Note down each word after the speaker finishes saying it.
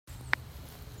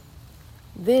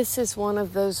This is one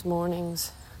of those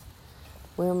mornings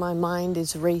where my mind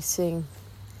is racing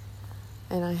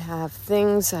and I have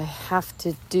things I have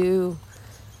to do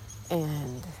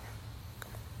and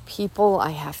people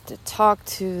I have to talk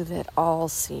to that all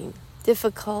seem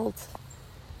difficult.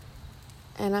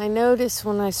 And I noticed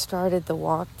when I started the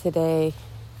walk today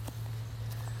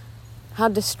how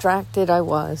distracted I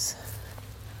was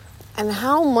and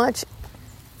how much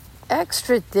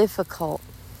extra difficult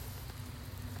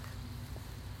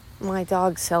my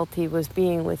dog Celty was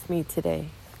being with me today.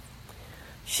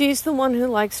 She's the one who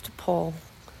likes to pull.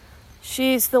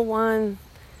 She's the one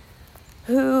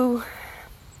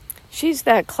she's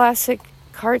that classic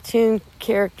cartoon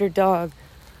character dog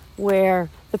where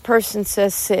the person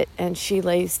says sit and she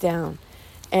lays down,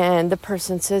 and the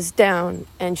person says down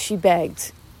and she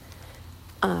begs,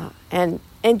 and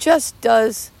just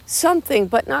does something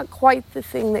but not quite the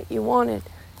thing that you wanted.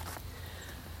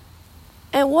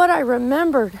 And what I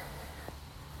remembered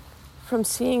from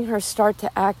seeing her start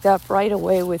to act up right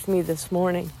away with me this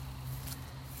morning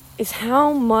is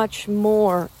how much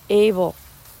more able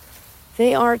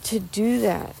they are to do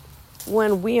that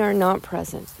when we are not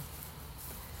present.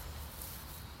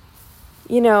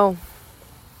 You know,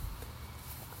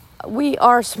 we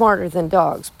are smarter than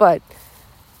dogs, but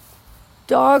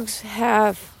dogs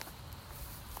have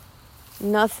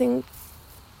nothing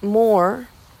more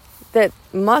that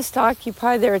must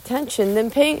occupy their attention than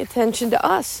paying attention to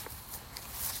us.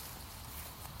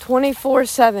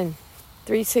 24/7,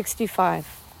 365.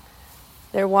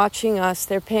 They're watching us.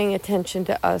 They're paying attention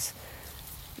to us.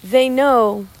 They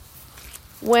know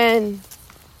when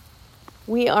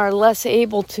we are less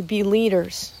able to be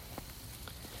leaders.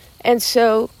 And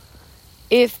so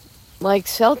if, like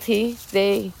Celty,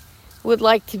 they would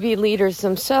like to be leaders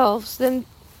themselves, then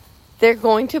they're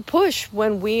going to push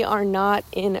when we are not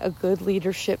in a good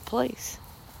leadership place.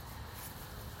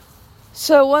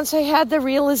 So once I had the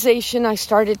realization, I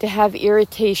started to have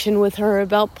irritation with her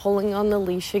about pulling on the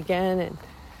leash again. And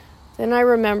then I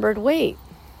remembered, wait,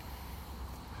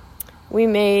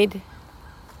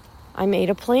 I made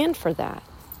a plan for that.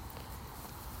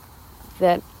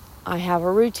 That I have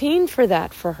a routine for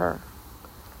that for her.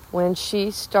 When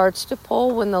she starts to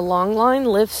pull, when the long line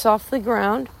lifts off the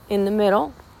ground in the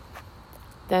middle,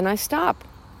 then I stop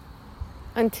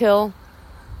until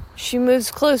she moves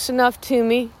close enough to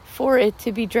me for it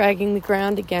to be dragging the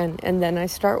ground again, and then I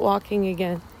start walking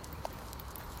again.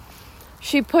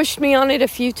 She pushed me on it a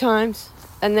few times,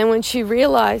 and then when she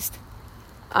realized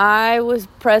I was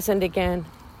present again,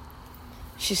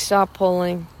 she stopped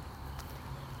pulling.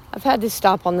 I've had to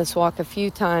stop on this walk a few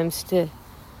times to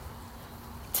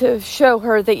show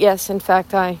her that yes, in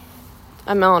fact, I'm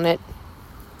on it.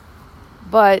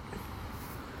 But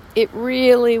it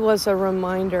really was a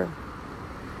reminder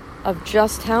of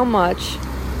just how much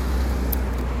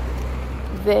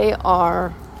they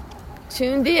are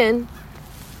tuned in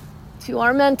to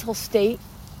our mental state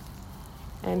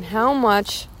and how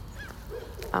much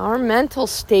our mental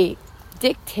state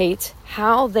dictates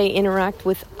how they interact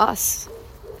with us.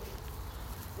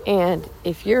 And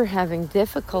if you're having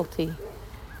difficulty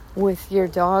with your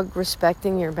dog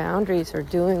respecting your boundaries or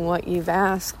doing what you've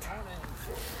asked,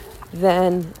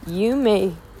 then you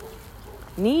may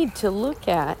need to look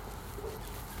at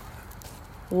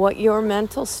what your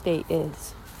mental state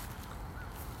is.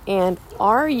 And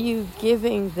are you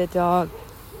giving the dog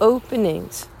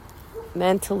openings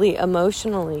mentally,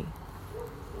 emotionally?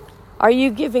 Are you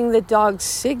giving the dog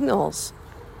signals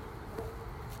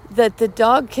that the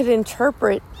dog could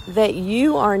interpret that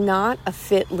you are not a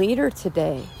fit leader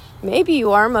today? Maybe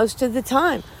you are most of the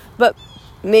time, but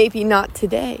maybe not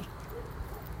today.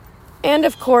 And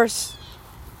of course,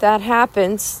 that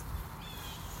happens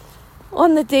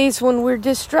on the days when we're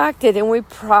distracted and we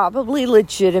probably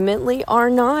legitimately are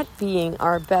not being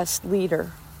our best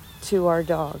leader to our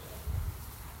dog.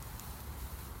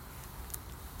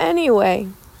 Anyway,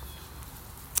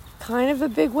 kind of a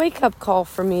big wake-up call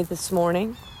for me this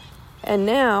morning. And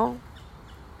now,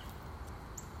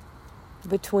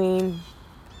 between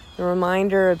the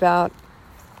reminder about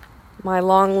my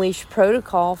long leash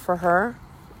protocol for her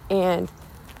and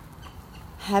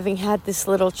having had this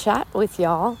little chat with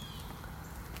y'all,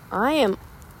 I am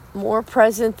more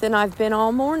present than I've been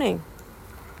all morning.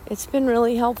 It's been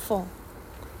really helpful.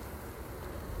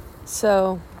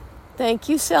 So, thank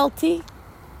you, Celty,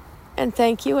 and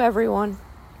thank you, everyone,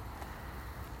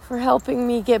 for helping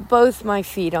me get both my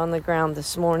feet on the ground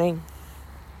this morning.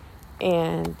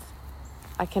 And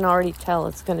I can already tell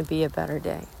it's going to be a better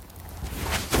day.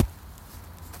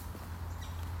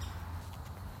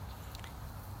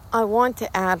 I want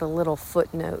to add a little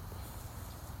footnote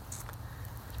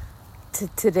to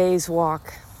today's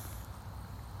walk.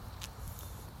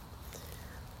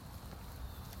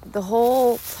 The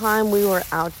whole time we were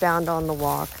outbound on the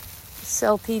walk,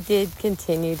 Selkie did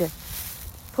continue to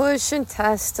push and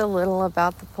test a little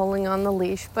about the pulling on the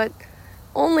leash, but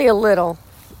only a little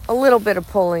bit of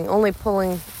pulling, only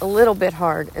pulling a little bit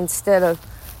hard instead of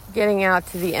getting out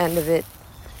to the end of it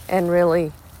and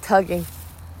really tugging.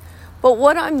 But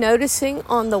what I'm noticing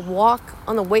on the walk,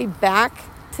 on the way back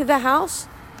to the house,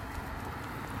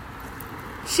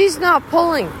 she's not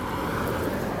pulling.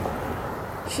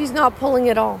 She's not pulling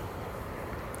at all.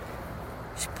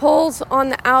 She pulls on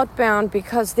the outbound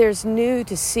because there's new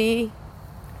to see,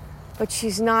 but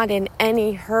she's not in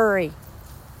any hurry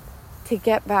to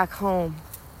get back home.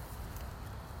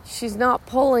 She's not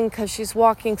pulling because she's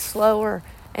walking slower,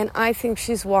 and I think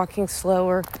she's walking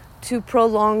slower to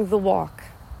prolong the walk.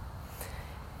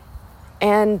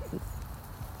 And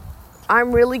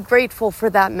I'm really grateful for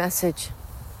that message,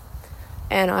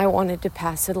 and I wanted to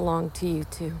pass it along to you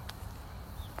too.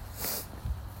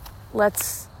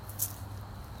 Let's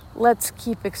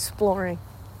keep exploring.